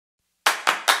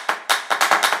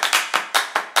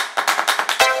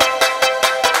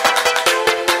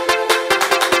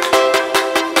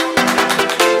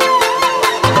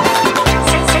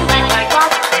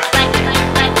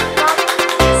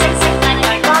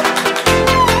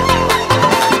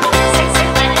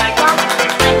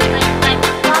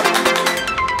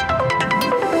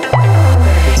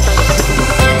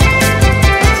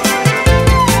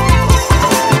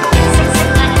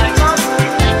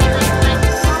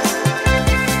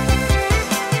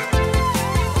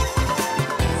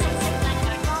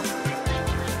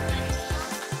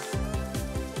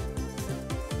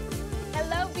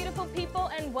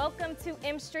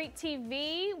Street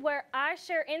TV, where I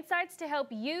share insights to help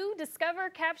you discover,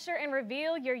 capture, and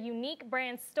reveal your unique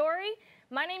brand story.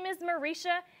 My name is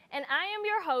Marisha, and I am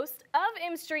your host of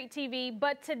M Street TV,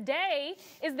 but today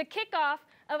is the kickoff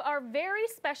of our very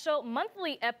special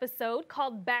monthly episode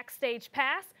called Backstage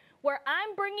Pass, where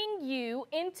I'm bringing you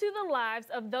into the lives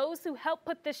of those who help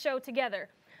put this show together.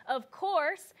 Of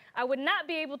course, I would not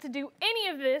be able to do any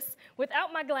of this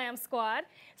without my glam squad.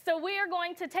 So we are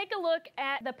going to take a look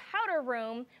at the powder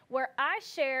room, where I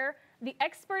share the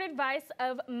expert advice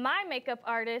of my makeup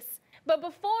artists. But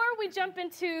before we jump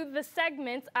into the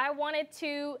segments, I wanted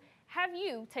to have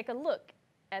you take a look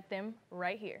at them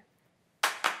right here.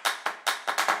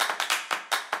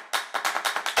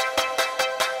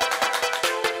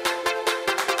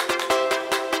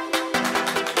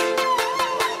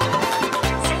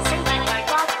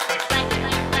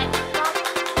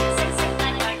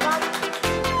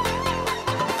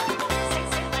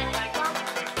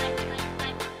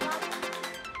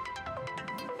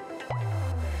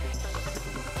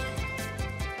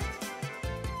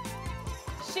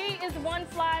 One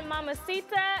fly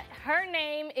mamacita. Her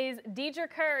name is Diedre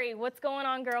Curry. What's going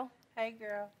on, girl? Hey,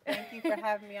 girl. Thank you for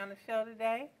having me on the show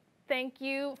today. Thank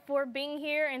you for being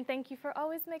here, and thank you for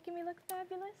always making me look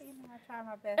fabulous. You know, I try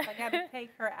my best. I got to take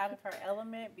her out of her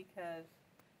element because,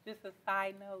 just a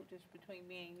side note, just between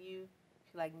me and you,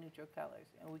 she like neutral colors,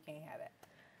 and we can't have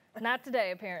that. Not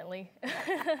today, apparently.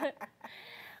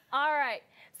 All right,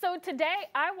 so today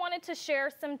I wanted to share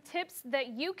some tips that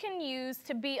you can use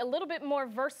to be a little bit more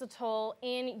versatile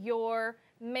in your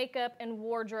makeup and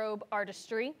wardrobe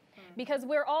artistry, because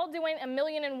we're all doing a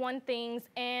million and one things,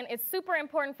 and it's super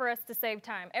important for us to save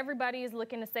time. Everybody is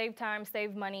looking to save time,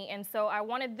 save money, and so I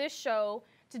wanted this show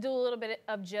to do a little bit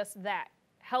of just that,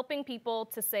 helping people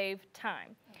to save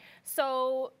time.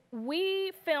 So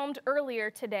we filmed earlier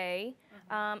today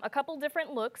a couple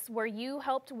different looks where you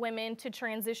helped women to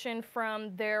transition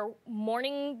from their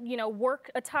morning,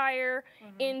 work attire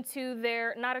into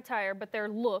their, not attire, but their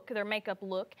look, their makeup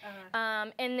look.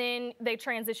 And then they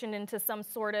transitioned into some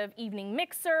sort of evening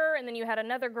mixer, and then you had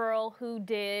another girl who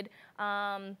did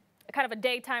kind of a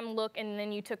daytime look, and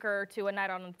then you took her to a night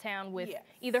out on the town with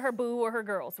either her boo or her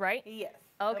girls, right? Yes,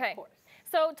 okay. Of course.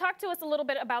 So talk to us a little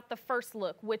bit about the first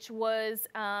look, which was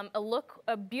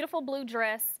a beautiful blue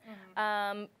dress,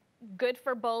 good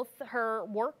for both her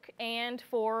work and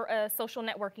for a social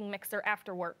networking mixer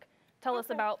after work. Tell us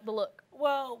about the look.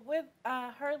 Well, with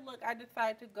her look, I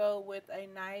decided to go with a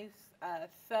nice,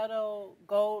 subtle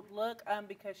gold look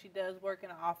because she does work in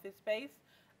an office space.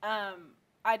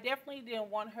 I definitely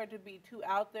didn't want her to be too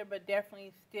out there, but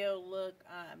definitely still look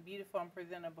beautiful and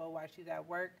presentable while she's at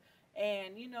work.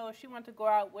 And, if she wanted to go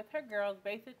out with her girls,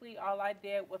 basically all I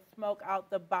did was smoke out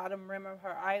the bottom rim of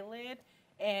her eyelid,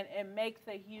 and it makes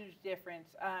a huge difference.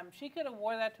 She could have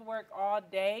wore that to work all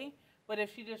day, but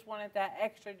if she just wanted that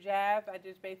extra jazz, I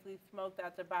just basically smoked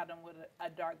out the bottom with a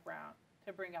dark brown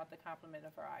to bring out the complement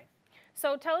of her eyes.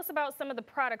 So tell us about some of the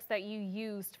products that you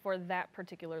used for that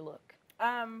particular look.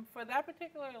 For that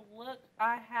particular look,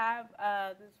 I have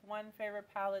this one favorite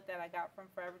palette that I got from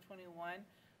Forever 21.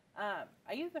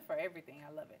 I use it for everything.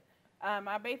 I love it.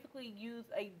 I basically use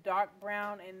a dark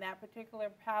brown in that particular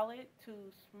palette to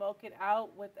smoke it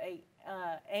out with a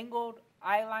angled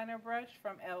eyeliner brush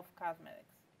from e.l.f. Cosmetics.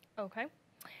 Okay.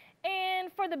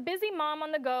 And for the busy mom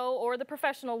on the go or the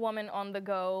professional woman on the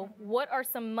go, what are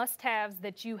some must-haves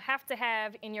that you have to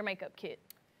have in your makeup kit?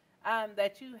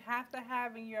 That you have to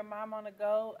have in your mom on the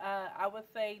go, I would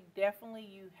say definitely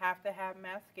you have to have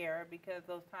mascara, because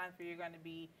those times where you're going to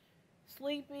be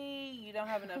sleepy, you don't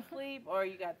have enough sleep, or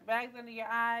you got the bags under your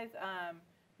eyes,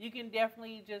 you can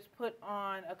definitely just put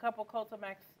on a couple coats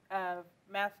of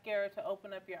mascara to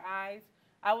open up your eyes.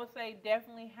 I would say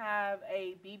definitely have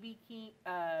a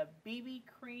BB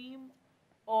cream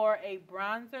or a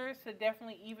bronzer to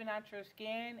definitely even out your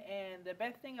skin. And the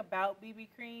best thing about BB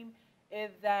cream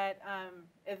is that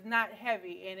it's not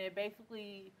heavy, and it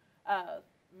basically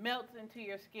melts into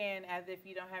your skin as if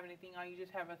you don't have anything on. You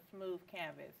just have a smooth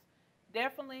canvas.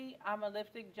 Definitely, I'm a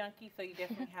lipstick junkie, so you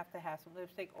definitely have to have some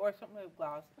lipstick or some lip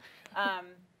gloss.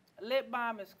 Lip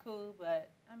balm is cool, but,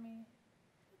 I mean,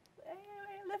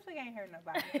 lipstick ain't hurt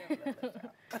nobody.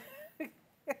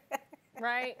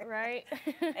 Right.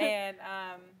 And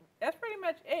that's pretty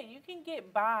much it. You can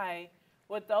get by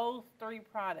with those three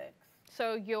products.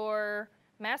 So your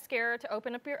mascara to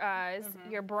open up your eyes,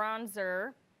 your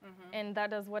bronzer, and that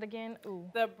does what again? Ooh.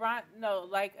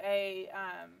 Like a...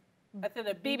 I said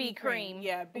a BB cream.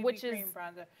 Yeah, BB cream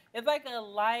bronzer. It's like a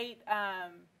light,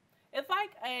 it's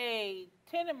like a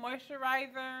tinted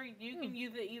moisturizer. You can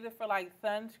use it either for like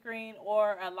sunscreen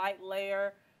or a light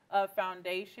layer of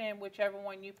foundation, whichever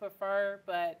one you prefer,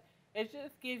 but it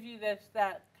just gives you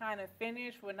that kind of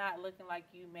finish with not looking like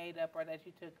you made up or that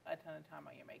you took a ton of time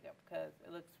on your makeup, because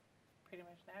it looks pretty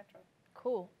much natural.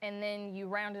 Cool. And then you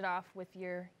round it off with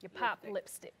your pop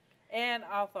lipstick. And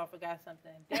also, I forgot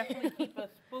something. Definitely keep a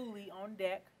spoolie on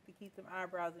deck to keep them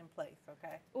eyebrows in place,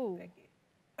 okay? Ooh. Thank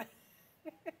you.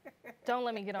 Don't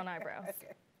let me get on eyebrows.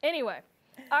 Okay. Anyway,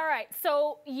 all right.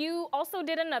 So you also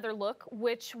did another look,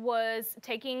 which was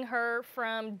taking her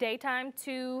from daytime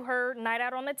to her night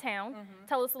out on the town. Mm-hmm.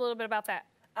 Tell us a little bit about that.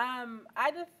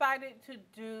 I decided to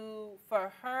do,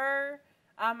 for her,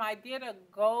 I did a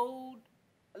gold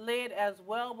lid as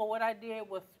well, but what I did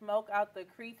was smoke out the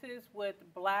creases with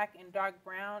black and dark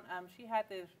brown. She had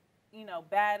this,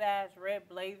 badass red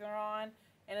blazer on,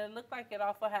 and it looked like it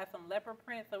also had some leopard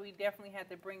print, so we definitely had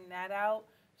to bring that out.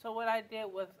 So what I did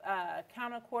was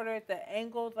counter quartered the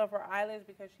angles of her eyelids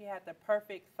because she had the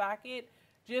perfect socket,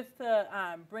 just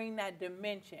to bring that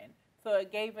dimension. So it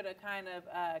gave it a kind of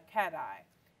cat eye.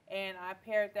 And I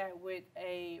paired that with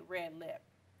a red lip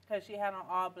because she had on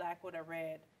all black with a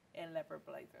red and leopard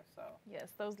blazer. So yes,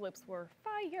 those lips were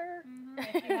fire. Mm-hmm.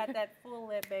 And she had that full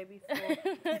lip, baby.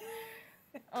 Full.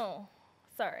 Oh,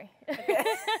 sorry.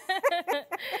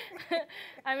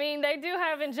 I mean, they do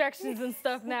have injections and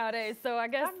stuff nowadays, so I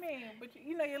guess. But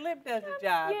your lip does the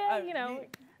job. Yeah,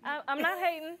 I'm not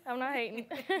hating. I'm not hating.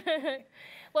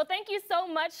 Well, thank you so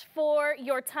much for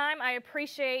your time. I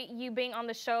appreciate you being on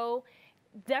the show.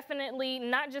 Definitely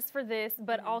not just for this,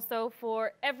 but also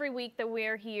for every week that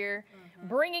we're here,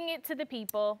 bringing it to the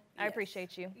people. Yes. I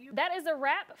appreciate you. That is a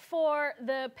wrap for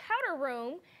the Powder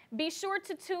Room. Be sure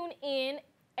to tune in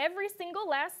every single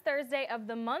last Thursday of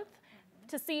the month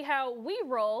to see how we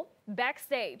roll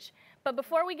backstage. But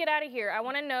before we get out of here, I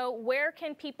want to know, where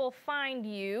can people find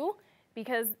you?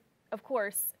 Because, of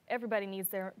course, everybody needs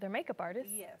their makeup artist.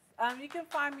 Yes. You can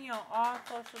find me on all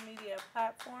social media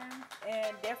platforms.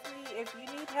 And definitely, if you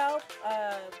need help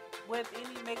with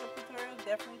any makeup tutorials,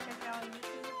 definitely check me out on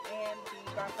YouTube and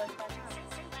the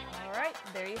darkflesh.com. All right,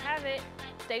 there you have it.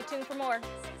 Stay tuned for more.